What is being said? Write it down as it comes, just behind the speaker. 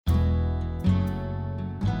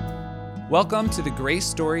Welcome to the Grace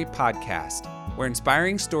Story Podcast, where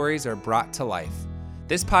inspiring stories are brought to life.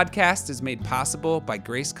 This podcast is made possible by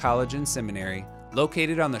Grace College and Seminary,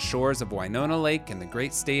 located on the shores of Winona Lake in the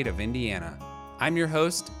great state of Indiana. I'm your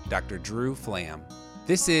host, Dr. Drew Flam.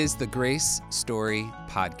 This is the Grace Story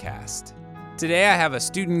Podcast. Today I have a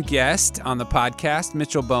student guest on the podcast,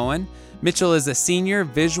 Mitchell Bowen. Mitchell is a senior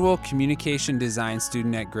visual communication design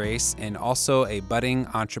student at Grace and also a budding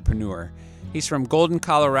entrepreneur. He's from Golden,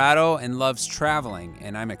 Colorado and loves traveling,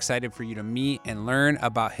 and I'm excited for you to meet and learn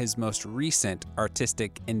about his most recent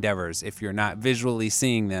artistic endeavors if you're not visually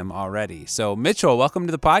seeing them already. So Mitchell, welcome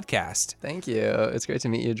to the podcast. Thank you. It's great to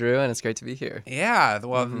meet you, Drew, and it's great to be here. Yeah,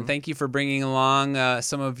 well, Thank you for bringing along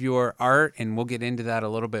some of your art, and we'll get into that a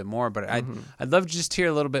little bit more, but I'd love to just hear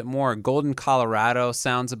a little bit more. Golden, Colorado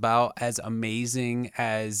sounds about as amazing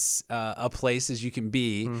as a place as you can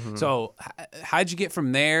be. So how'd you get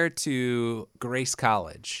from there to Grace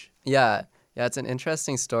College? Yeah, it's an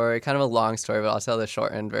interesting story, kind of a long story, but I'll tell the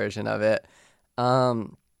shortened version of it.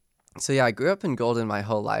 I grew up in Golden my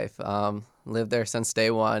whole life, lived there since day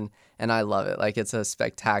one, and I love it. Like, it's a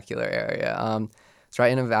spectacular area. It's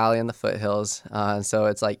right in a valley in the foothills, so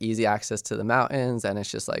it's like easy access to the mountains, and it's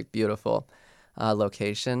just like beautiful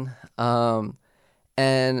location.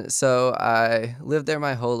 And so I lived there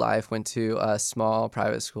my whole life, went to a small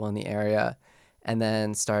private school in the area, and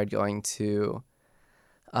then started going to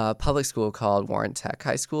a public school called Warren Tech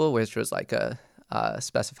High School, which was like a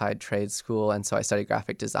specified trade school. And so I studied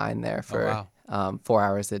graphic design there for 4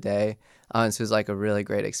 hours a day. So it was like a really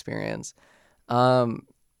great experience. And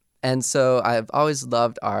so I've always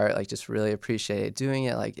loved art, like just really appreciated doing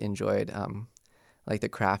it, like enjoyed like the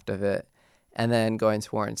craft of it. And then going to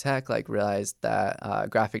Warren Tech, like realized that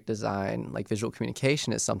graphic design, like visual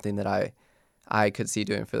communication is something that I could see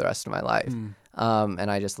doing for the rest of my life. And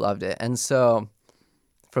I just loved it. And so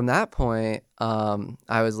from that point,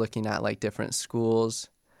 I was looking at like different schools.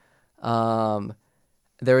 There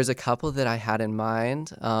was a couple that I had in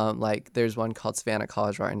mind. Like there's one called Savannah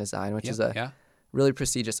College of Art and Design, which is a really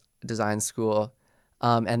prestigious design school.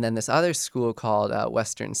 And then this other school called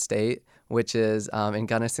Western State, which is in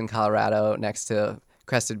Gunnison, Colorado, next to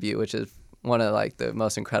Crested Butte, which is one of like the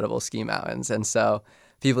most incredible ski mountains. And so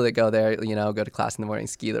people that go there, go to class in the morning,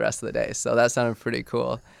 ski the rest of the day. So that sounded pretty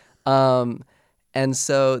cool. And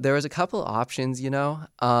so there was a couple options, and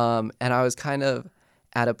I was kind of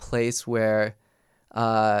at a place where,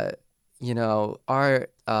 art,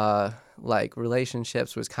 like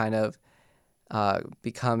relationships was kind of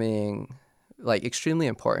becoming like extremely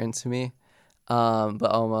important to me,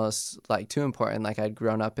 but almost like too important. Like I'd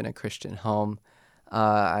grown up in a Christian home.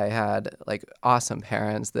 I had like awesome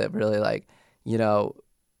parents that really like,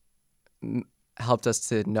 helped us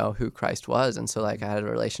to know who Christ was. And so like I had a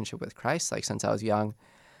relationship with Christ like since I was young.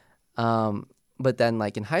 But then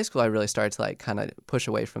like in high school, I really started to like kind of push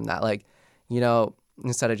away from that. Like,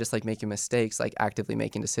 instead of just like making mistakes, like actively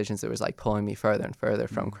making decisions that was like pulling me further and further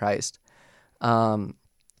from Christ. And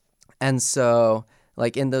so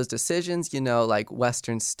like in those decisions, like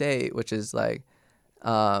Western State, which is like,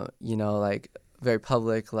 like very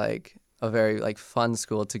public, like a very like fun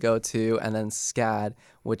school to go to, and then SCAD,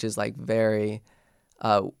 which is like very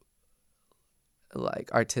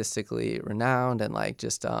like artistically renowned and like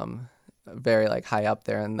just very like high up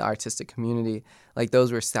there in the artistic community. Like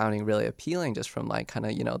those were sounding really appealing just from like kind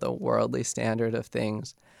of the worldly standard of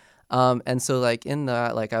things. And so like in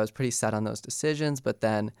that, like I was pretty set on those decisions, but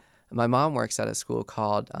then my mom works at a school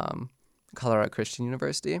called Colorado Christian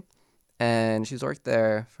University, and she's worked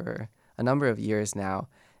there for a number of years now.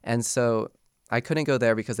 And so I couldn't go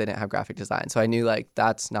there because they didn't have graphic design. So I knew like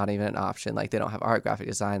that's not even an option. Like they don't have art graphic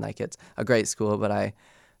design. Like it's a great school, but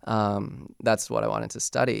that's what I wanted to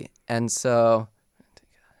study. And so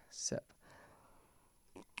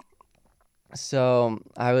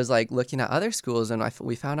I was like looking at other schools, and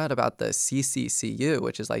we found out about the CCCU,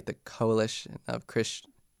 which is like the Coalition of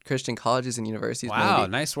Christian Colleges and Universities. Wow, maybe.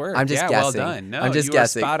 Nice work. I'm just guessing. Well done. No, I'm just you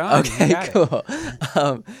guessing. Were spot on. Okay, cool.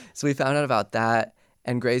 So we found out about that,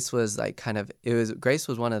 and Grace was like Grace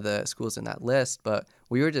was one of the schools in that list, but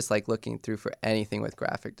we were just like looking through for anything with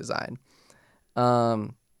graphic design.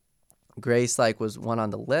 Grace like was one on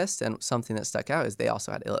the list, and something that stuck out is they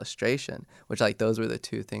also had illustration, which like those were the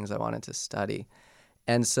two things I wanted to study.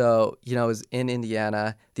 And so, it was in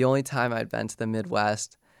Indiana. The only time I'd been to the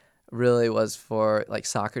Midwest really was for like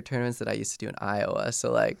soccer tournaments that I used to do in Iowa.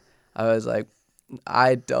 So like I was like,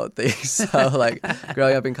 I don't think so. Like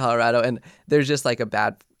growing up in Colorado, and there's just like a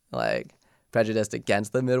bad like prejudice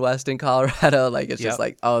against the Midwest in Colorado. Like it's just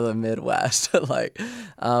like, oh, the Midwest. Like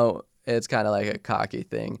it's kind of like a cocky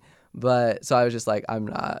thing. But so I was just like, I'm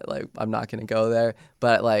not gonna go there.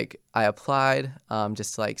 But like I applied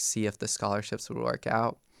just to like see if the scholarships would work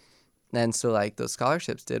out. And so like those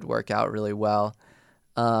scholarships did work out really well.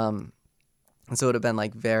 Um, and so it would have been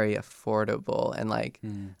like very affordable and like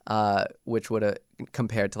which would have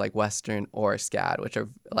compared to like Western or SCAD, which are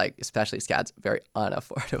like especially SCAD's very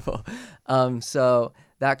unaffordable. So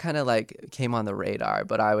that kind of like came on the radar,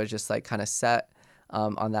 but I was just like kind of set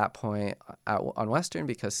on that point on Western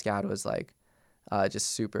because SCAD was like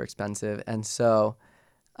just super expensive. And so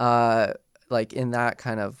like in that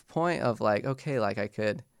kind of point of like, okay, like I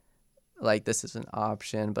could like this is an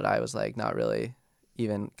option, but I was like not really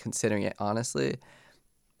even considering it honestly.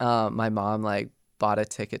 My mom like bought a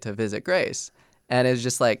ticket to visit Grace, and it was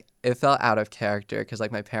just like it felt out of character because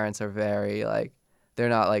like my parents are very like they're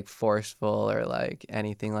not like forceful or like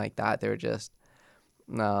anything like that. They're just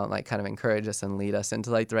no like kind of encourage us and lead us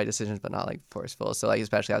into like the right decisions, but not like forceful. So like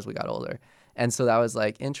especially as we got older, and so that was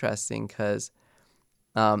like interesting because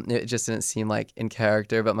it just didn't seem like in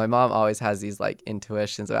character. But my mom always has these like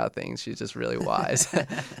intuitions about things. She's just really wise.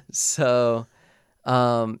 So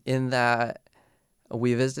in that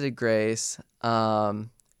we visited Grace, and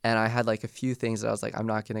I had like a few things that I was like, I'm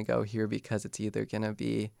not gonna go here because it's either gonna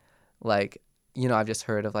be like, I've just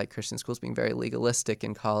heard of like Christian schools being very legalistic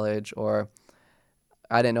in college, or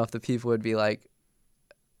I didn't know if the people would be like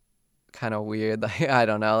kind of weird. Like I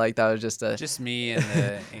don't know. Like that was just me and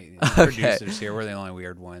the okay. producers here. We're the only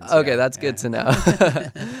weird ones. Okay, that's good to know.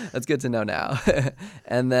 That's good to know now.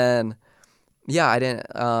 And then, yeah, I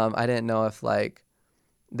didn't know if like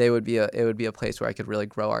it would be a place where I could really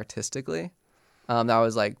grow artistically. That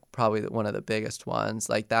was like probably one of the biggest ones,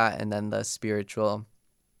 like that, and then the spiritual,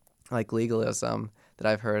 like legalism that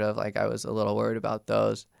I've heard of. Like I was a little worried about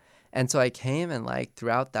those, and so I came and like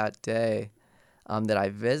throughout that day, that I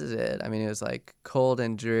visited. I mean, it was like cold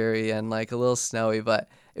and dreary and like a little snowy, but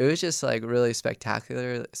it was just like really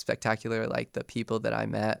spectacular. Like the people that I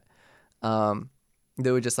met,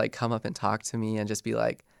 they would just like come up and talk to me and just be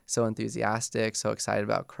like so enthusiastic, so excited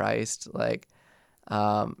about Christ, like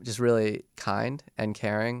just really kind and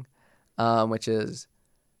caring, which is,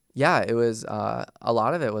 yeah, it was a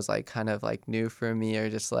lot of it was like kind of like new for me or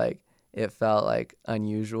just like it felt like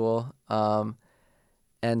unusual.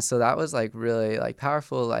 And so that was like really like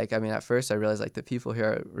powerful. Like, I mean, at first I realized like the people here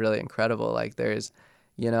are really incredible. Like there's,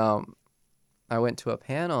 I went to a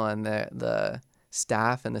panel and the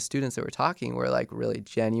staff and the students that were talking were like really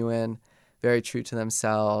genuine, very true to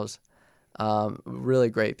themselves, really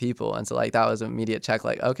great people. And so like that was an immediate check,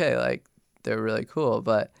 like, okay, like they're really cool.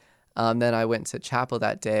 But then I went to chapel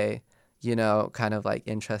that day, kind of like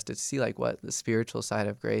interested to see like what the spiritual side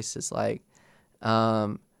of Grace is like.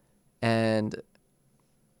 And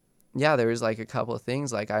yeah, there was like a couple of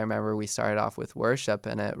things. Like I remember we started off with worship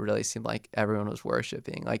and it really seemed like everyone was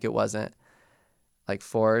worshiping. Like it wasn't like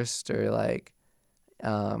forced or like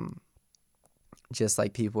just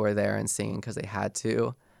like people were there and singing because they had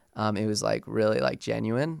to. It was like really like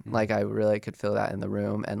genuine. Mm-hmm. Like I really could feel that in the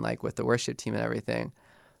room and like with the worship team and everything.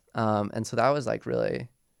 And so that was like really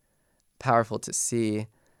powerful to see.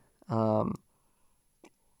 And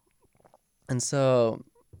so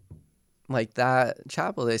like that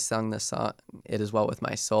chapel, they sung the song "It Is Well With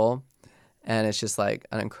My Soul," and it's just like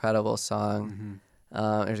an incredible song.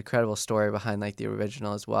 Mm-hmm. There's an incredible story behind like the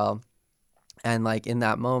original as well, and like in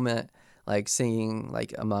that moment, like singing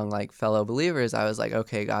like among like fellow believers, I was like,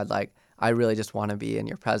 okay, God, like I really just want to be in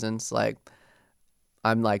your presence. Like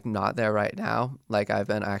I'm like not there right now. Like I've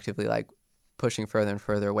been actively like pushing further and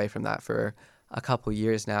further away from that for a couple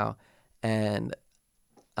years now, and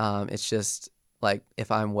it's just like if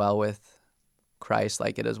I'm well with Christ,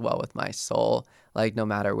 like it is well with my soul, like no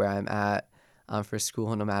matter where I'm at for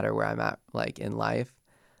school, no matter where I'm at like in life.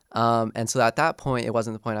 And so at that point, it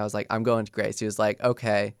wasn't the point I was like, I'm going to Grace. He was like,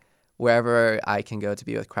 okay, wherever I can go to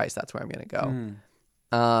be with Christ, that's where I'm going to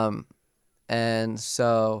go. And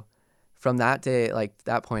so from that day, like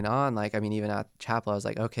that point on, like, I mean, even at chapel, I was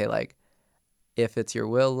like, okay, like if it's your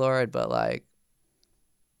will, Lord, but like,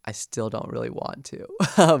 I still don't really want to,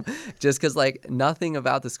 just because like nothing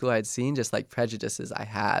about the school I'd seen, just like prejudices I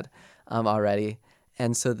had already.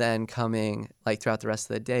 And so then coming like throughout the rest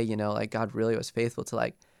of the day, like God really was faithful to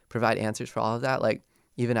like provide answers for all of that. Like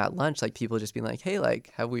even at lunch, like people just being like, hey,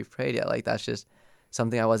 like, have we prayed yet? Like that's just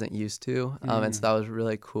something I wasn't used to. And so that was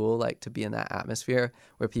really cool, like to be in that atmosphere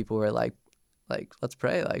where people were like, let's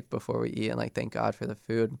pray like before we eat and like thank God for the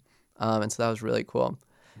food. And so that was really cool.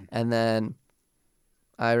 And then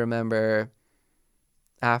I remember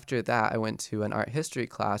after that, I went to an art history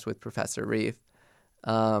class with Professor Reef.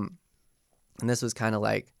 And this was kind of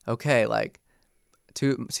like, okay, like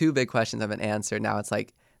two big questions have been answered. Now it's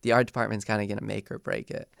like the art department's kind of gonna make or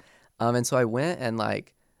break it. And so I went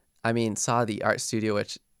and saw the art studio,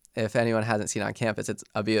 which if anyone hasn't seen on campus, it's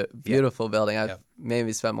a beautiful building. I've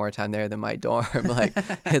maybe spent more time there than my dorm. Like,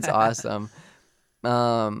 it's awesome.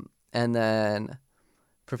 And then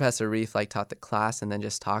Professor Reef taught the class and then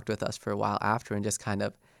just talked with us for a while after and just kind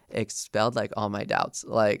of expelled all my doubts.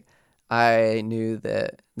 Like, I knew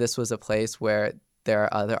that this was a place where there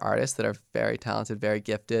are other artists that are very talented, very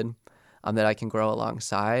gifted, that I can grow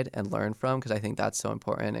alongside and learn from, because I think that's so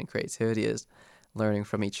important in creativity, is learning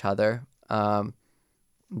from each other.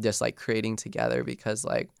 Just creating together, because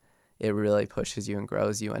it really pushes you and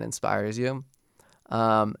grows you and inspires you.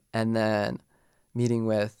 And then meeting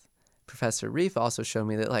with Professor Reef also showed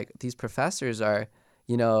me that these professors are,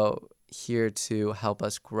 here to help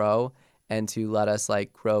us grow and to let us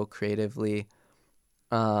grow creatively,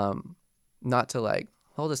 not to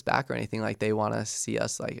hold us back or anything. They want to see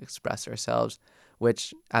us express ourselves,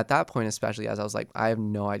 which at that point, especially as I was I have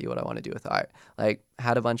no idea what I want to do with art.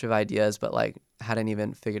 Had a bunch of ideas, but hadn't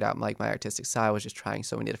even figured out my artistic style. I was just trying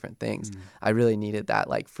so many different things. I really needed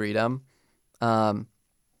that freedom. And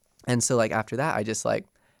so after that, I just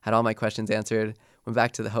had all my questions answered, went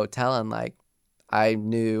back to the hotel, and I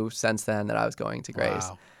knew since then that I was going to Grace.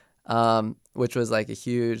 Wow. Which was a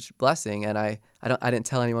huge blessing. And I didn't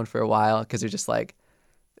tell anyone for a while, because it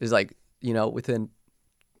was within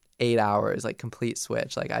 8 hours, complete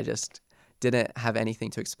switch. I just didn't have anything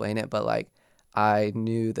to explain it, but I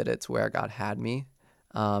knew that it's where God had me.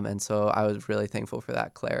 And so I was really thankful for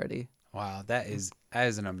that clarity. Wow, that is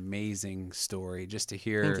an amazing story, just to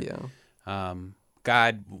hear. Thank you.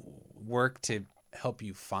 God work to help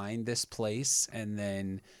you find this place and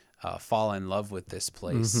then fall in love with this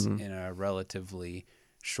place in a relatively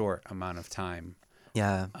short amount of time.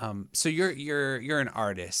 Yeah. So you're an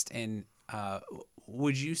artist, and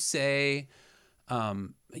would you say,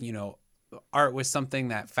 art was something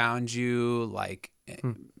that found you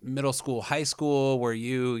middle school, high school? Were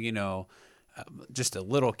you, just a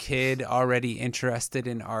little kid already interested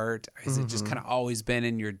in art? Or has it just kind of always been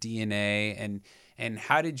in your DNA? And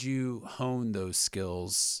how did you hone those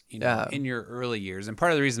skills, in your early years? And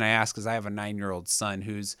part of the reason I ask is I have a 9-year-old son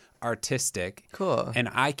who's artistic. Cool. And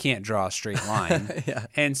I can't draw a straight line. Yeah.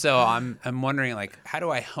 And so I'm wondering, how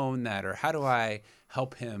do I hone that, or how do I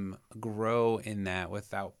help him grow in that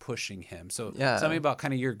without pushing him? So tell me about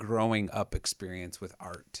kind of your growing up experience with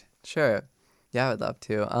art. Sure. Yeah, I would love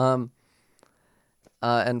to.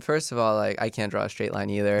 And first of all, I can't draw a straight line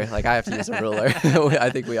either. I have to use a ruler. I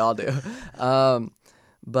think we all do.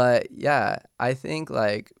 But yeah, I think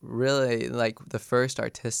really the first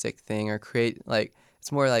artistic thing, or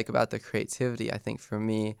it's more about the creativity, I think, for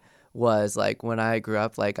me, was when I grew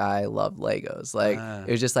up, I loved Legos.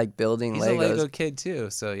 It was just building He's Legos. He's a Lego kid too,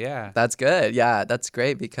 so yeah. That's good. Yeah, that's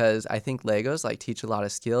great, because I think Legos teach a lot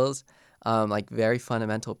of skills, very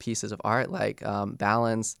fundamental pieces of art,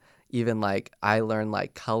 balance. Even I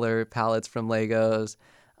learned color palettes from Legos,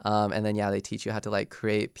 and then they teach you how to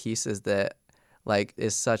create pieces that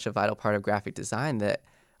is such a vital part of graphic design, that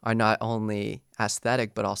are not only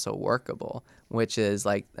aesthetic but also workable, which is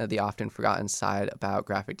the often forgotten side about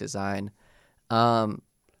graphic design. By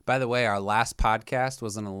the way, our last podcast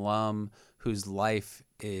was an alum whose life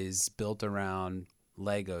is built around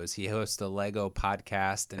Legos. He hosts a Lego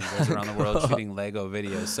podcast, and he goes around the world shooting Lego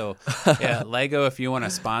videos. So yeah, Lego, if you want to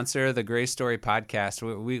sponsor the Grace Story podcast,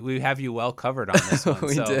 we have you well covered on this one.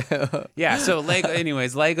 We do. Yeah, so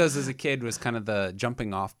Legos as a kid was kind of the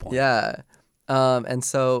jumping off point. Yeah. And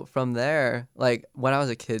so from there, when I was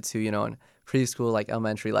a kid too, in preschool,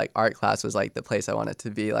 elementary, art class was the place I wanted to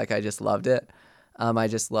be. I just loved it. I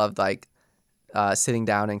just loved sitting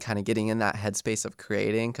down and kind of getting in that headspace of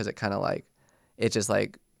creating, because it kind of it just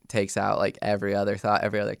takes out every other thought,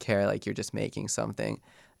 every other care. You're just making something.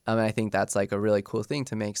 And I think that's a really cool thing,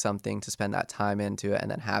 to make something, to spend that time into it, and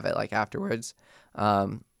then have it afterwards. I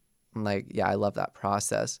love that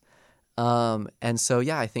process. And so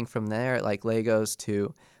yeah, I think from there, Legos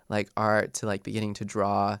to art to beginning to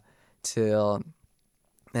draw, till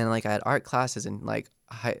then I had art classes and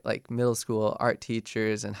middle school art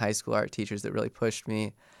teachers and high school art teachers that really pushed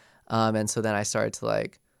me. And so then I started to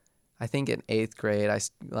I think in 8th grade,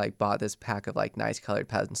 I bought this pack of nice colored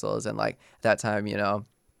pencils, and at that time, it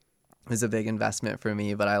was a big investment for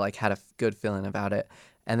me, but I had a good feeling about it.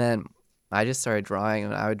 And then I just started drawing,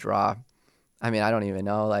 and I would draw. I mean, I don't even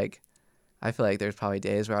know. I feel there's probably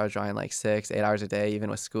days where I was drawing 6-8 hours a day, even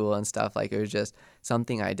with school and stuff. It was just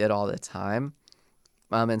something I did all the time.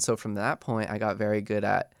 And so from that point, I got very good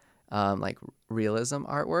at realism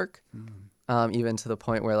artwork, even to the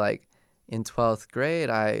point where in 12th grade,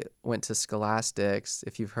 I went to Scholastics,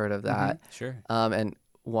 if you've heard of that, Sure. and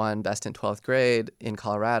won best in 12th grade in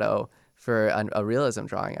Colorado for a realism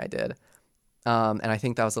drawing I did. And I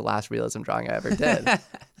think that was the last realism drawing I ever did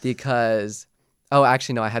because, oh,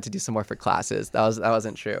 actually, no, I had to do some more for classes. That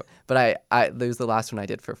wasn't true. But it was the last one I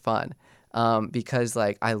did for fun because,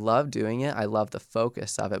 like, I love doing it. I love the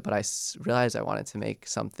focus of it. But I realized I wanted to make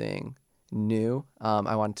something new.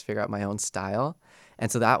 I wanted to figure out my own style.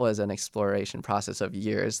 And so that was an exploration process of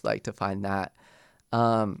years, like, to find that.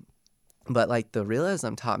 But, like, the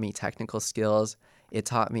realism taught me technical skills. It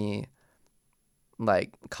taught me,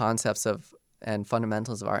 like, concepts of and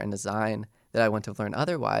fundamentals of art and design that I wouldn't have learned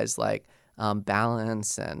otherwise, like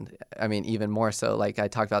balance, and I mean, even more so, like I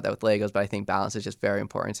talked about that with Legos, but I think balance is just very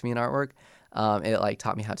important to me in artwork. It like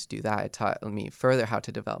taught me how to do that. It taught me further how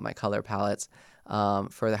to develop my color palettes,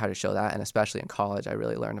 further how to show that, and especially in college, I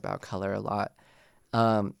really learned about color a lot.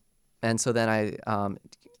 And so then I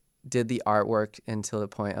did the artwork until the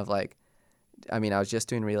point of like, I mean, I was just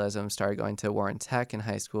doing realism, started going to Warren Tech in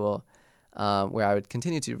high school, where I would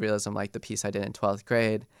continue to do realism like the piece I did in 12th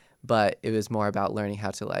grade, but it was more about learning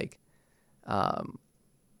how to like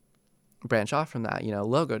branch off from that. You know,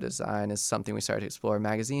 logo design is something we started to explore,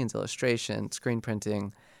 magazines, illustration, screen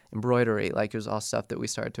printing, embroidery, like it was all stuff that we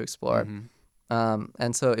started to explore.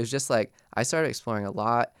 And so it was just like I started exploring a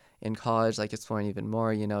lot in college, like exploring even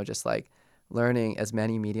more, you know, just like learning as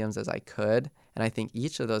many mediums as I could. And I think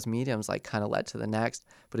each of those mediums like kind of led to the next,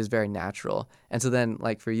 but it's very natural. And so then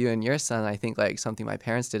like for you and your son, I think like something my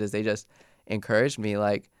parents did is they just encouraged me.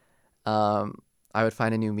 Like I would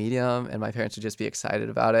find a new medium and my parents would just be excited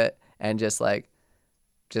about it and just like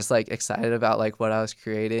excited about like what I was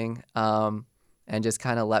creating, and just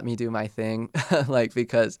kind of let me do my thing. Like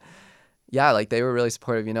because yeah, like they were really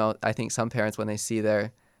supportive. You know, I think some parents when they see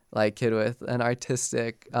their like kid with an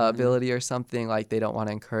artistic ability or something, like they don't want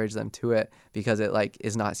to encourage them to it because it like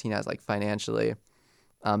is not seen as like financially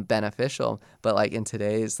beneficial. But like in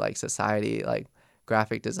today's like society, like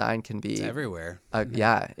graphic design can be it's everywhere.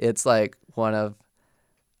 Yeah, it's like one of,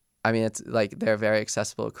 I mean, it's like they're very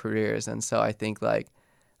accessible careers. And so I think like,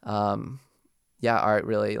 yeah, art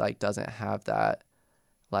really like doesn't have that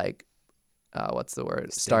like, what's the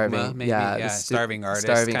word? Stigma, starving. maybe? Yeah, starving artist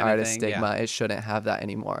Starving kind of artist thing, stigma. yeah. It shouldn't have that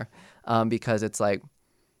anymore, because it's like,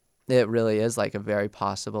 it really is like a very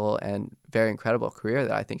possible and very incredible career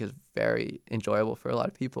that I think is very enjoyable for a lot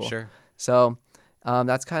of people. Sure. So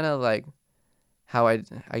that's kind of like how I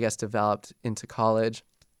guess developed into college.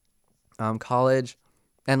 College,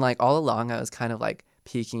 and like all along I was kind of like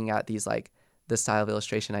peeking at these like the style of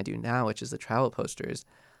illustration I do now, which is the travel posters.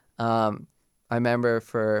 I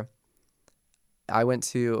remember I went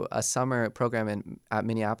to a summer program at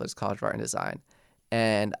Minneapolis College of Art and Design,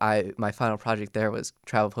 and my final project there was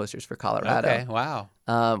travel posters for Colorado. Okay, wow.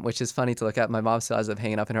 Which is funny to look at. My mom still has them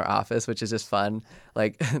hanging up in her office, which is just fun.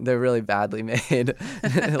 Like they're really badly made.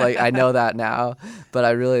 Like I know that now, but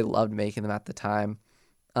I really loved making them at the time.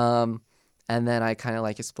 And then I kind of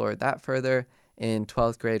like explored that further. In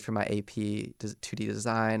 12th grade for my AP 2D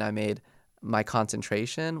design, I made my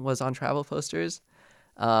concentration was on travel posters.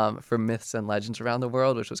 For myths and legends around the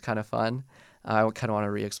world, which was kind of fun. I kind of want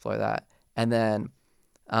to re-explore that. And then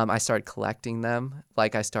I started collecting them.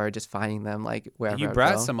 Like I started just finding them like wherever You I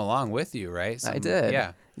brought go. some along with you, right? I did.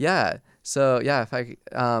 Yeah. Yeah. So yeah, if I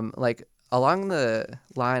like along the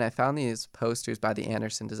line, I found these posters by the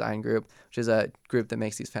Anderson Design Group, which is a group that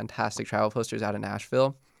makes these fantastic travel posters out of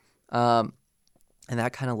Nashville. And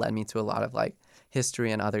that kind of led me to a lot of like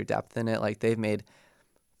history and other depth in it. Like they've made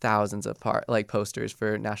thousands of posters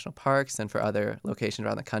for national parks and for other locations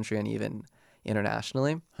around the country and even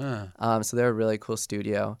internationally. Huh. So they're a really cool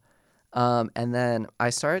studio. And then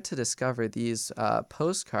I started to discover these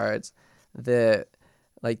postcards that,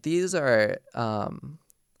 like, these are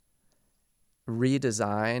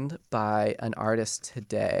redesigned by an artist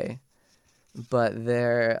today, but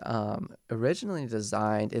they're originally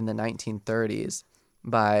designed in the 1930s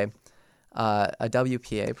by a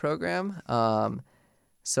WPA program.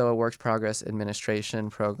 So a Works Progress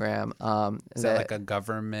Administration program. Is that like a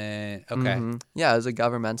government? Okay. Mm-hmm. Yeah, it was a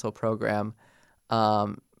governmental program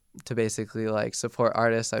to basically like support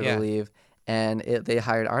artists, I believe. And they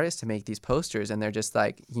hired artists to make these posters, and they're just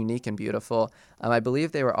like unique and beautiful. I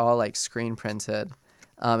believe they were all like screen printed.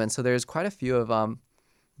 And so there's quite a few of them.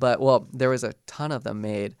 But, well, there was a ton of them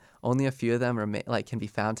made. Only a few of them can be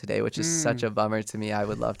found today, which is such a bummer to me. I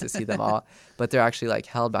would love to see them all. But they're actually like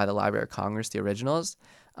held by the Library of Congress, the originals.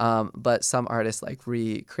 But some artists like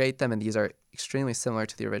recreate them, and these are extremely similar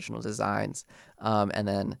to the original designs, and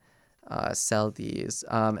then sell these.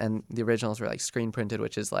 And the originals were like screen printed,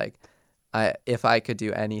 which is like if I could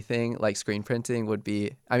do anything, like screen printing would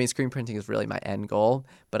be, I mean, screen printing is really my end goal,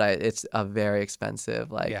 but it's a very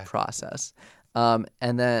expensive like process. And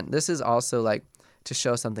then this is also like to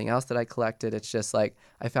show something else that I collected. It's just like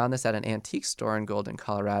I found this at an antique store in Golden,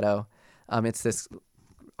 Colorado. It's this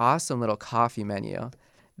awesome little coffee menu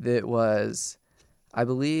that was, I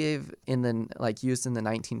believe, used in the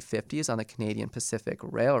 1950s on the Canadian Pacific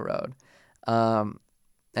Railroad.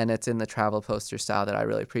 And it's in the travel poster style that I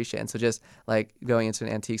really appreciate. And so just like going into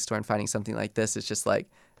an antique store and finding something like this, it's just like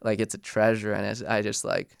it's a treasure, and I just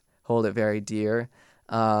like hold it very dear,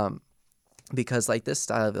 because like this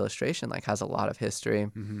style of illustration like has a lot of history.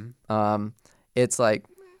 It's like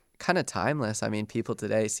kind of timeless. I mean, people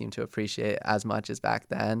today seem to appreciate it as much as back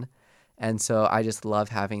then. And so I just love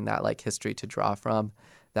having that like history to draw from,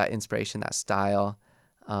 that inspiration, that style,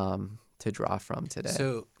 to draw from today.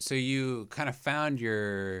 So you kind of found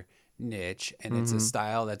your niche, and it's a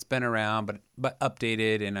style that's been around, but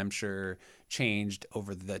updated, and I'm sure changed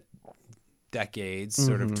over the decades,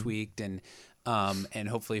 sort of tweaked, and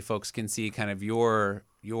hopefully folks can see kind of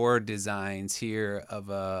your designs here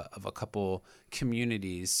of a couple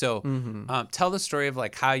communities. So tell the story of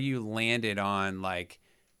like how you landed on like,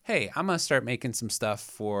 hey, I'm gonna start making some stuff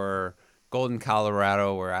for Golden,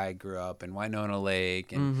 Colorado, where I grew up, and Winona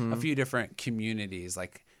Lake, and a few different communities.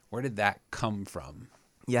 Like, where did that come from?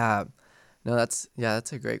 Yeah, no, that's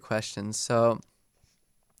a great question. So,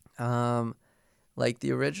 like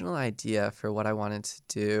the original idea for what I wanted to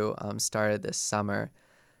do started this summer.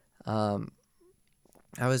 I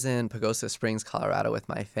was in Pagosa Springs, Colorado, with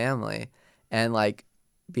my family, and like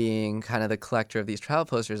being kind of the collector of these travel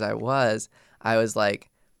posters, I was like,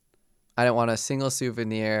 I didn't want a single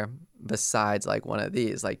souvenir besides like one of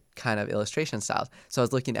these like kind of illustration styles. So I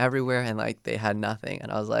was looking everywhere, and like they had nothing,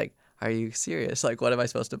 and I was like, are you serious? Like, what am I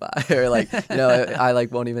supposed to buy? Or like, I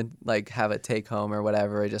like won't even like have a take home or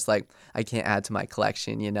whatever. Or just like I can't add to my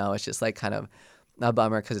collection. It's just like kind of a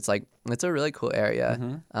bummer, because it's like it's a really cool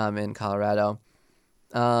area in Colorado,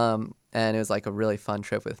 and it was like a really fun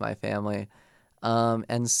trip with my family,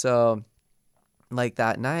 and so like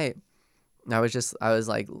that night I was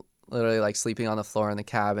like literally like sleeping on the floor in the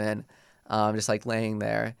cabin, just like laying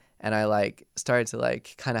there, and I like started to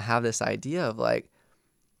like kind of have this idea of like,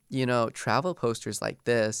 travel posters like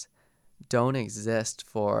this don't exist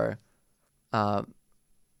for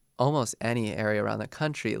almost any area around the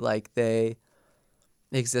country. Like they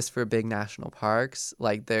exist for big national parks.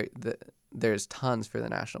 Like there's tons for the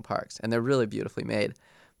national parks, and they're really beautifully made.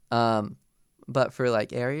 But for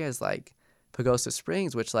like areas like Pagosa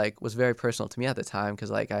Springs, which like was very personal to me at the time,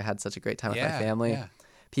 because like I had such a great time with my family.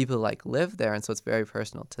 People like live there, and so it's very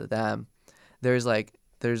personal to them. There's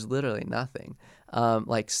literally nothing.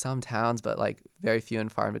 Like some towns, but like very few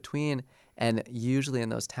and far in between. And usually in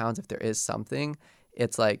those towns, if there is something,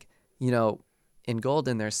 it's like, in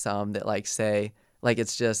Golden, there's some that like say, like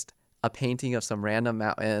it's just a painting of some random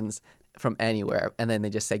mountains from anywhere, and then they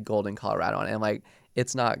just say Golden, Colorado on it. And like,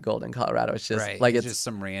 it's not Golden, Colorado. It's just like it's just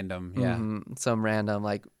some random, some random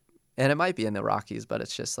like, and it might be in the Rockies, but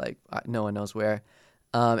it's just like no one knows where.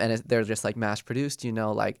 And they're just like mass produced,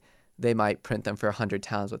 like they might print them for 100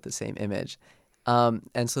 towns with the same image.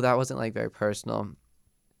 And so that wasn't like very personal.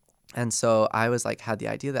 And so I was like, had the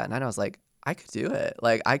idea that night. I was like, I could do it.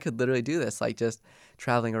 Like I could literally do this, like just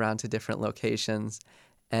traveling around to different locations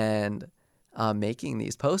and making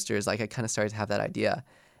these posters. Like I kind of started to have that idea.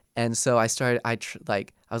 And so I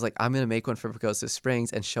was like, I'm going to make one for Pagosa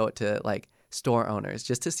Springs and show it to like store owners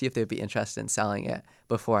just to see if they'd be interested in selling it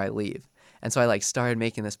before I leave. And so I like started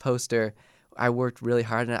making this poster. I worked really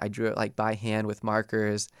hard on it. I drew it like by hand with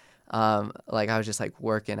markers. Like I was just like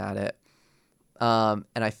working at it. And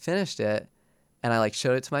I finished it, and I like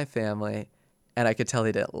showed it to my family, and I could tell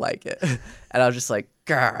they didn't like it. And I was just like,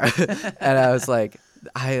 grr. And I was like,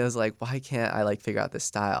 why can't I like figure out this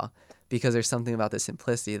style? Because there's something about the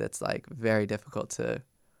simplicity that's like very difficult to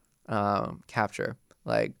capture,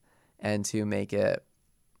 like, and to make it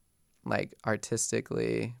like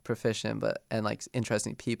artistically proficient, and like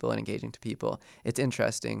interesting to people and engaging to people. It's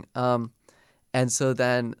interesting. And so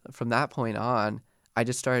then from that point on, I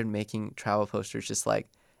just started making travel posters just like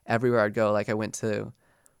everywhere I'd go. Like I went to,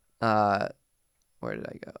 where did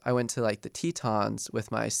I go? I went to like the Tetons with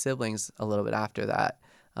my siblings a little bit after that.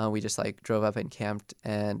 We just like drove up and camped,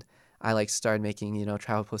 and I like started making,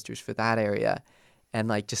 travel posters for that area, and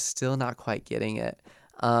like just still not quite getting it.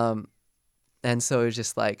 And so it was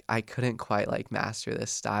just like, I couldn't quite like master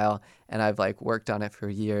this style, and I've like worked on it for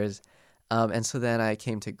years. And so then I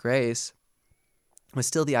came to Grace with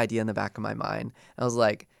still the idea in the back of my mind. I was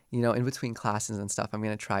like, in between classes and stuff, I'm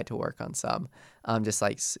going to try to work on some, just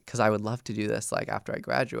like, because I would love to do this like after I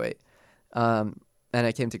graduate. And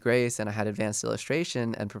I came to Grace and I had advanced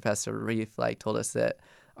illustration, and Professor Reef like told us that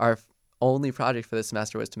our only project for this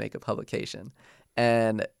semester was to make a publication.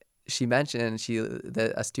 And she mentioned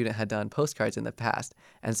that a student had done postcards in the past.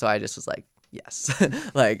 And so I just was like, yes,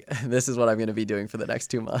 like this is what I'm going to be doing for the next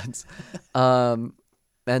 2 months. And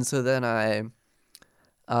so then I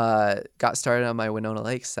got started on my Winona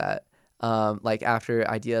Lake set. Like after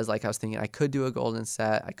ideas, like I was thinking I could do a Golden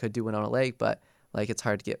set, I could do Winona Lake, but like it's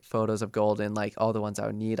hard to get photos of Golden, like all the ones I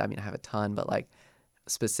would need. I mean, I have a ton, but like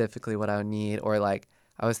specifically what I would need, or like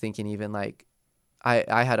I was thinking even like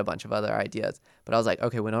I had a bunch of other ideas, but I was like,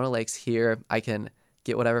 okay, Winona Lake's here. I can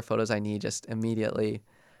get whatever photos I need just immediately.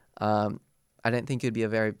 I didn't think it'd be a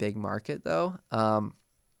very big market though.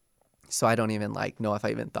 So I don't even like know if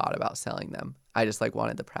I even thought about selling them. I just like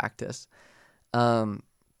wanted the practice.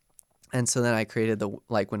 And so then I created the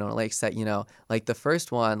like Winona Lake set, like the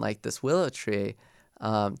first one, like this willow tree,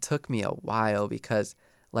 took me a while because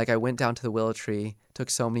like I went down to the willow tree,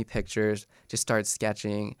 took so many pictures, just started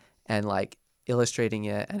sketching and like illustrating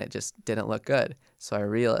it, and it just didn't look good. So I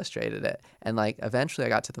re-illustrated it. And like eventually I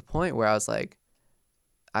got to the point where I was like,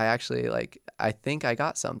 I think I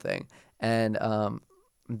got something. And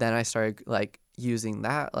then I started like using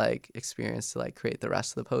that like experience to like create the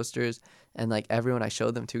rest of the posters, and like everyone I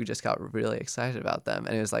showed them to just got really excited about them,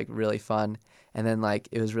 and it was like really fun. And then like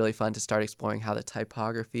it was really fun to start exploring how the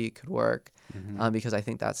typography could work, because I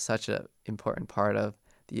think that's such an important part of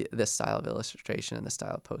this style of illustration and the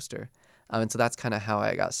style of poster. And so that's kind of how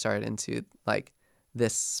I got started into like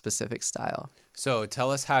this specific style. So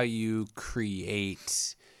tell us how you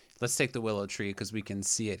create. Let's take the willow tree because we can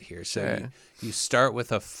see it here. So Sure. you start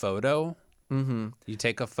with a photo. Mm-hmm. You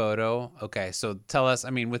take a photo. Okay, so tell us,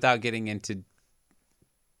 I mean, without getting into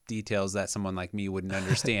details that someone like me wouldn't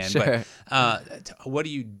understand, Sure. but what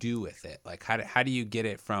do you do with it? Like, how do you get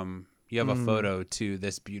it from you have a photo to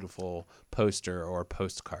this beautiful poster or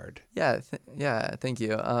postcard? Yeah, thank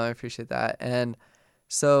you. I appreciate that. And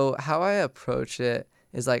so how I approach it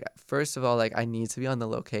is like, first of all, like I need to be on the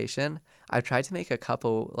location. I've tried to make a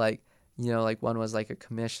couple, like, like one was like a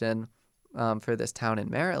commission for this town in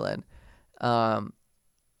Maryland. And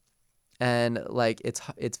like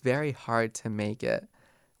it's very hard to make it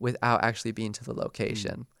without actually being to the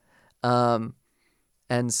location.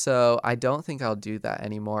 And so I don't think I'll do that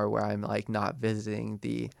anymore, where I'm like not visiting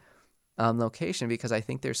the location, because I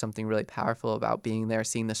think there's something really powerful about being there,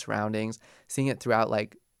 seeing the surroundings, seeing it throughout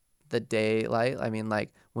like the daylight. I mean,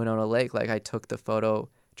 like Winona Lake, like I took the photo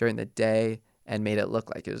during the day and made it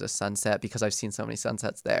look like it was a sunset because I've seen so many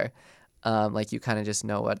sunsets there. Like you kind of just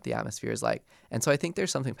know what the atmosphere is like. And so I think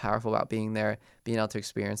there's something powerful about being there, being able to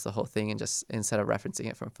experience the whole thing and just instead of referencing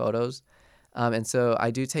it from photos. And so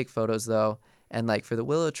I do take photos though. And like for the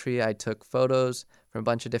willow tree, I took photos from a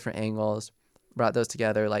bunch of different angles, brought those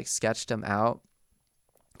together, like sketched them out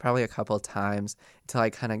probably a couple of times until I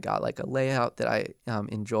kind of got like a layout that I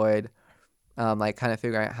enjoyed, like kind of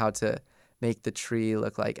figuring out how to make the tree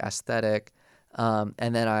look like aesthetic.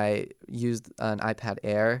 And then I used an iPad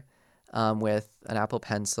Air with an Apple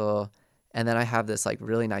Pencil. And then I have this like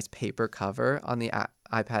really nice paper cover on the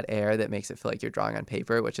iPad Air that makes it feel like you're drawing on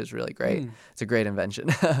paper, which is really great. It's a great invention.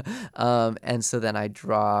 And so then I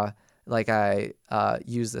draw, like I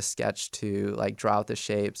use the sketch to like draw out the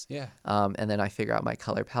shapes. Yeah. And then I figure out my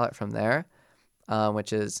color palette from there,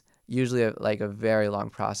 which is usually like a very long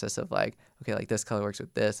process of like, okay, like this color works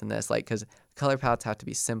with this and this, like, because color palettes have to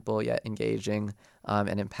be simple yet engaging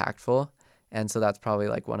and impactful. And so that's probably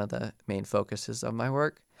like one of the main focuses of my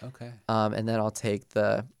work. Okay. And then I'll take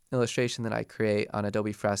the illustration that I create on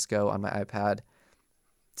Adobe Fresco on my iPad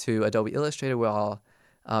to Adobe Illustrator, where I'll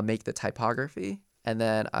make the typography, and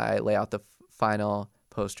then I lay out the final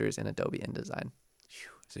posters in Adobe InDesign.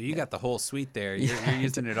 So you got the whole suite there. You're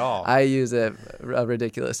using it all. I use it a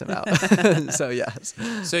ridiculous amount. So yes.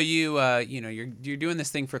 So you're doing this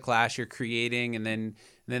thing for class. You're creating, and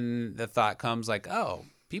then the thought comes like, oh,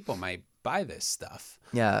 people might buy this stuff.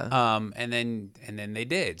 Yeah. And then they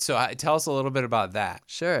did. So tell us a little bit about that.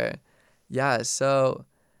 Sure. Yeah. So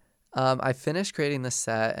I finished creating the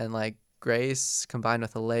set, and like Grace combined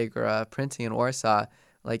with Allegra printing in Warsaw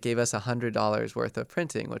like gave us $100 worth of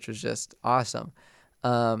printing, which was just awesome.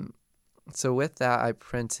 So with that, I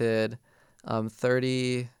printed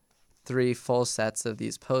 33 full sets of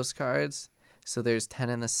these postcards. So there's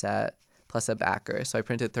 10 in the set plus a backer. So I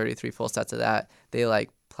printed 33 full sets of that. They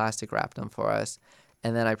like plastic wrapped them for us.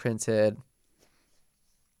 And then I printed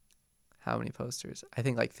how many posters? I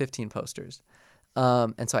think like 15 posters.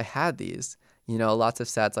 And so I had these, lots of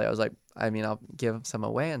sets. Like I was like, I mean, I'll give some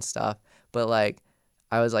away and stuff, but like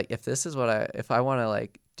I was like, if I want to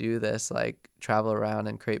like do this, like travel around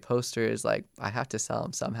and create posters, like I have to sell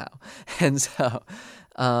them somehow. And so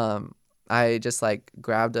I just like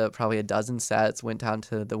grabbed probably a dozen sets, went down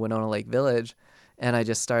to the Winona Lake Village, and I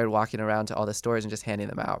just started walking around to all the stores and just handing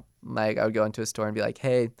them out. Like I would go into a store and be like,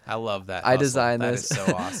 hey, I love that. I designed That this. is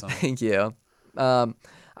so awesome. Thank you.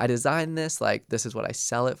 I designed this, like this is what I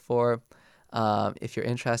sell it for. If you're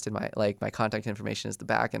interested, my contact information is the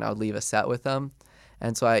back, and I would leave a set with them.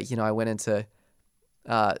 And so I went into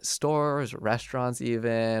stores, restaurants,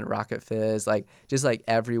 even Rocket Fizz, like just like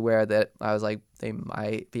everywhere that I was like they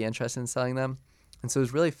might be interested in selling them. And so it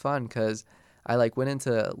was really fun because I like went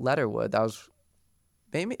into Letterwood. That was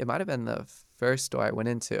maybe it might have been the first store I went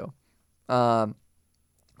into, because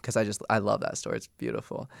I love that store. It's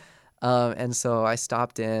beautiful. And so I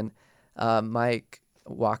stopped in. Mike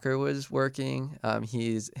Walker was working.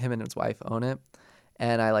 Him and his wife own it.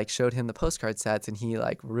 And I like showed him the postcard sets, and he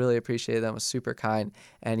like really appreciated them, was super kind.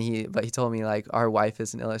 And he told me like our wife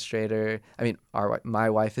is an illustrator. I mean, my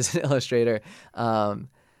wife is an illustrator.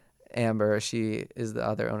 Amber, she is the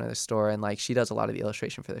other owner of the store, and like she does a lot of the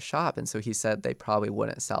illustration for the shop. And so he said they probably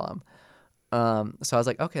wouldn't sell them. So I was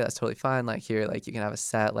like, okay, that's totally fine. Like here, like you can have a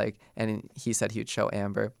set. Like, and he said he would show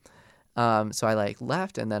Amber. So I like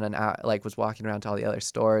left, and then an hour, like was walking around to all the other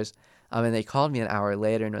stores. And they called me an hour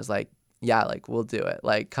later and was like, yeah, like we'll do it.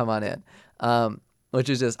 Like, come on in. Which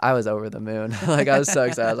is just, I was over the moon. Like I was so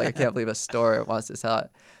excited. I was like, I can't believe a store wants to sell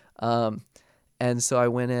it. And so I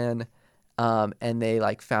went in, and they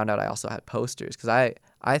like found out I also had posters, because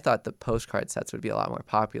I thought the postcard sets would be a lot more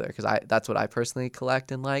popular, because that's what I personally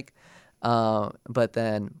collect and like. But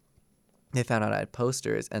then they found out I had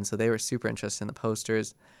posters, and so they were super interested in the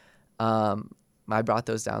posters. I brought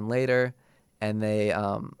those down later, and they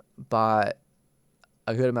bought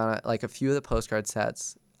a good amount of, like a few of the postcard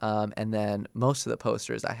sets, and then most of the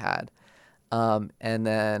posters I had. And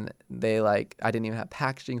then they like, I didn't even have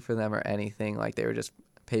packaging for them or anything. Like they were just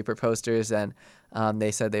paper posters, and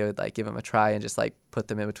they said they would like give them a try and just like put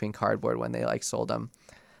them in between cardboard when they like sold them.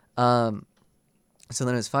 So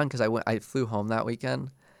then it was fun because I flew home that weekend,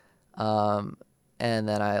 and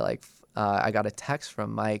then I got a text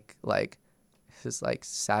from Mike, like it was like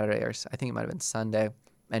Saturday, or I think it might have been Sunday,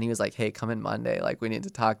 and he was like, hey, come in Monday, like we need to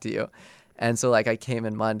talk to you. And so like I came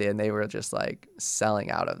in Monday, and they were just like selling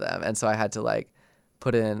out of them, and so I had to like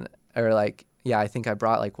put in, or like, yeah, I think I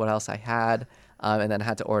brought like what else I had, and then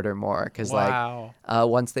had to order more, because Wow. like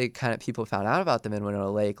once they kind of, people found out about them in Winona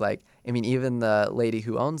Lake, like I mean even the lady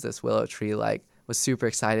who owns this willow tree like was super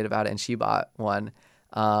excited about it, and she bought one,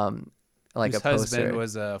 like Whose a poster. husband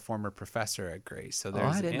was a former professor at Grace. So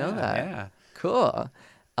there's, I didn't know that. Yeah. Cool.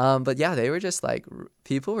 But yeah, they were just like,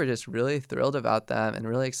 people were just really thrilled about them and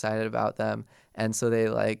really excited about them. And so they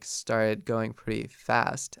like started going pretty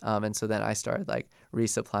fast. And so then I started like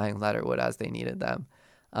resupplying Letterwood as they needed them.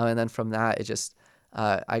 And then from that, it just,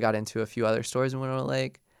 I got into a few other stores in Winona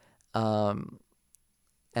Lake. And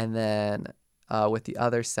then with the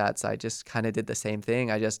other sets, I just kind of did the same thing.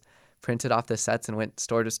 I just printed off the sets and went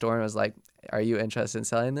store to store and was like, are you interested in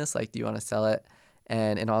selling this? Like, do you want to sell it?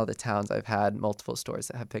 And in all the towns, I've had multiple stores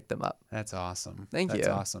that have picked them up. That's awesome. Thank you. That's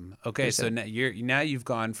awesome. Okay, so now you've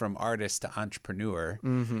gone from artist to entrepreneur,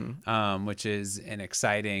 which is an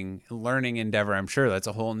exciting learning endeavor. I'm sure that's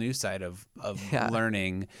a whole new side of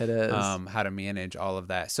learning. It is. How to manage all of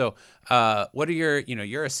that. So, what are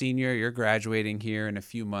you're a senior, you're graduating here in a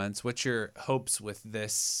few months. What's your hopes with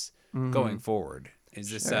this going forward? Is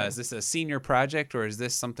this a senior project, or is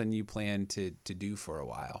this something you plan to do for a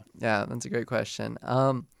while? Yeah, that's a great question.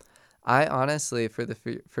 I honestly, for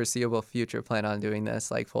the foreseeable future, plan on doing this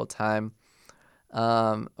like full time.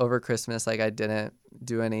 Over Christmas, like I didn't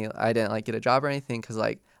like get a job or anything, because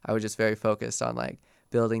like I was just very focused on like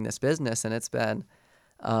building this business, and it's been,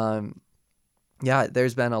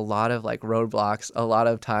 there's been a lot of like roadblocks, a lot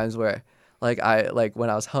of times where like when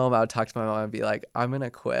I was home, I would talk to my mom and be like, I'm going to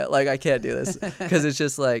quit. Like, I can't do this, because it's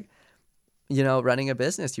just like, running a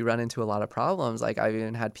business, you run into a lot of problems. Like I've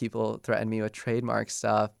even had people threaten me with trademark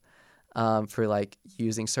stuff, for like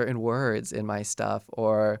using certain words in my stuff,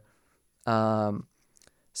 or,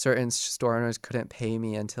 certain store owners couldn't pay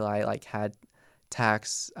me until I like had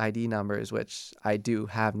tax ID numbers, which I do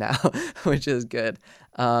have now, which is good.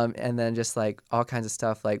 And then just like all kinds of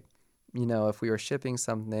stuff, like, if we were shipping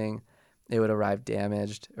something, it would arrive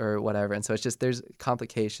damaged or whatever. And so it's just, there's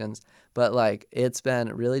complications, but like, it's been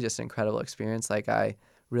really just an incredible experience. Like I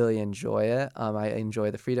really enjoy it. I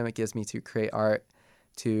enjoy the freedom it gives me to create art,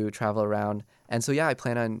 to travel around. And so, yeah, I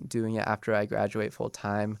plan on doing it after I graduate full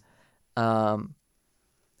time.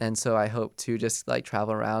 And so I hope to just like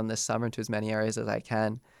travel around this summer to as many areas as I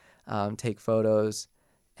can, take photos,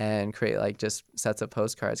 and create like just sets of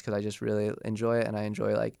postcards because I just really enjoy it, and I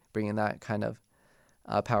enjoy like bringing that kind of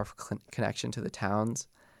powerful connection to the towns.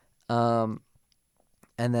 And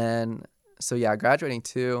then, so yeah, graduating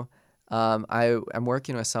too. I'm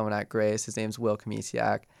working with someone at Grace. His name's Will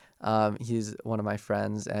Kamisiak. He's one of my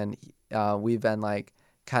friends, and we've been like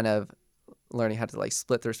kind of learning how to like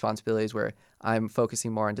split the responsibilities where I'm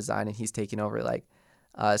focusing more on design and he's taking over like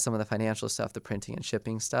some of the financial stuff, the printing and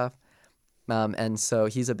shipping stuff. And so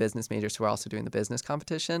he's a business major, so we're also doing the business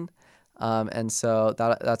competition. And so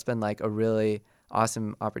that's been like a really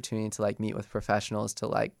awesome opportunity to like meet with professionals to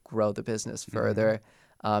like grow the business further.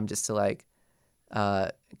 Just to like,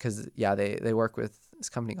 cause yeah, they work with this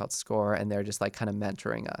company called Score, and they're just like kind of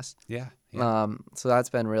mentoring us. Yeah. So that's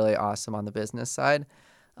been really awesome on the business side,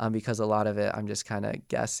 because a lot of it I'm just kind of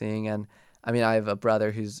guessing. And I mean, I have a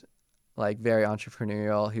brother who's like very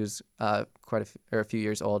entrepreneurial, who's a few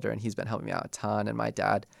years older, and he's been helping me out a ton. And my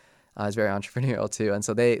dad is very entrepreneurial too, and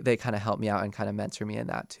so they kind of help me out and kind of mentor me in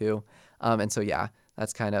that too. And so yeah,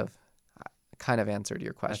 that's kind of answered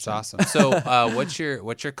your question. That's awesome. So what's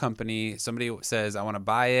your company? Somebody says, I want to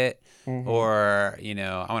buy it, or,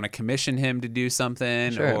 I want to commission him to do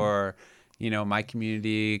something, Sure. or, my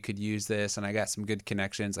community could use this and I got some good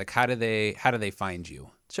connections. Like, how do they find you?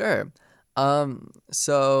 Sure.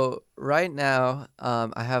 So right now,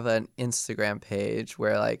 I have an Instagram page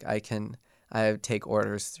where like I take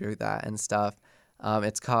orders through that and stuff.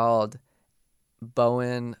 It's called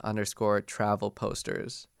Bowen_travel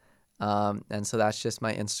posters. And so that's just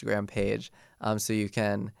my Instagram page. So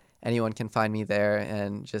anyone can find me there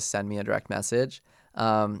and just send me a direct message.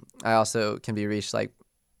 I also can be reached like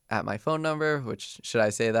at my phone number, which, should I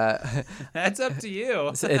say that? That's up to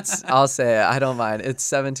you. I'll say it. I don't mind. It's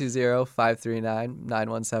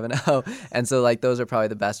 720-539-9170. And so like those are probably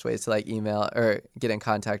the best ways to like email or get in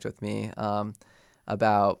contact with me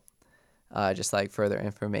about just like further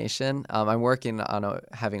information. I'm working on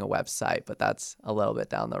having a website, but that's a little bit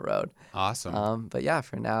down the road. Awesome. But yeah,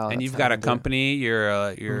 for now. And you've got a company.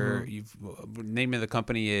 Name of the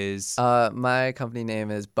company is. My company name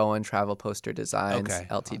is Bowen Travel Poster Designs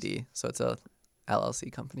Ltd. Awesome. So it's a LLC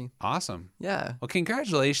company. Awesome. Yeah. Well,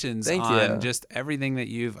 congratulations on just everything that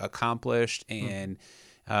you've accomplished, and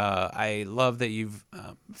I love that you've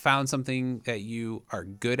found something that you are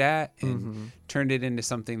good at and turned it into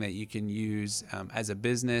something that you can use as a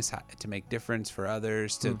business to make difference for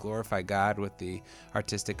others, to glorify God with the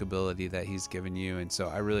artistic ability that He's given you. And so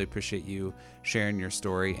I really appreciate you sharing your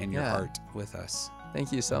story and your heart with us.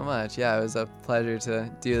 Thank you so much. Yeah, it was a pleasure to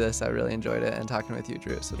do this. I really enjoyed it, and talking with you,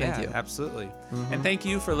 Drew. So thank you. Absolutely. And thank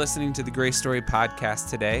you for listening to the Grace Story podcast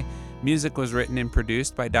today. Music was written and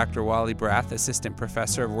produced by Dr. Wally Brath, Assistant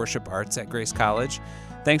Professor of Worship Arts at Grace College.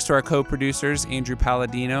 Thanks to our co-producers, Andrew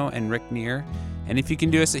Palladino and Rick Neer. And if you can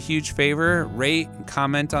do us a huge favor, rate and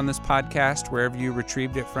comment on this podcast wherever you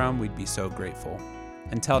retrieved it from, we'd be so grateful.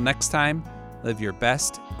 Until next time, live your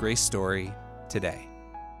best Grace Story today.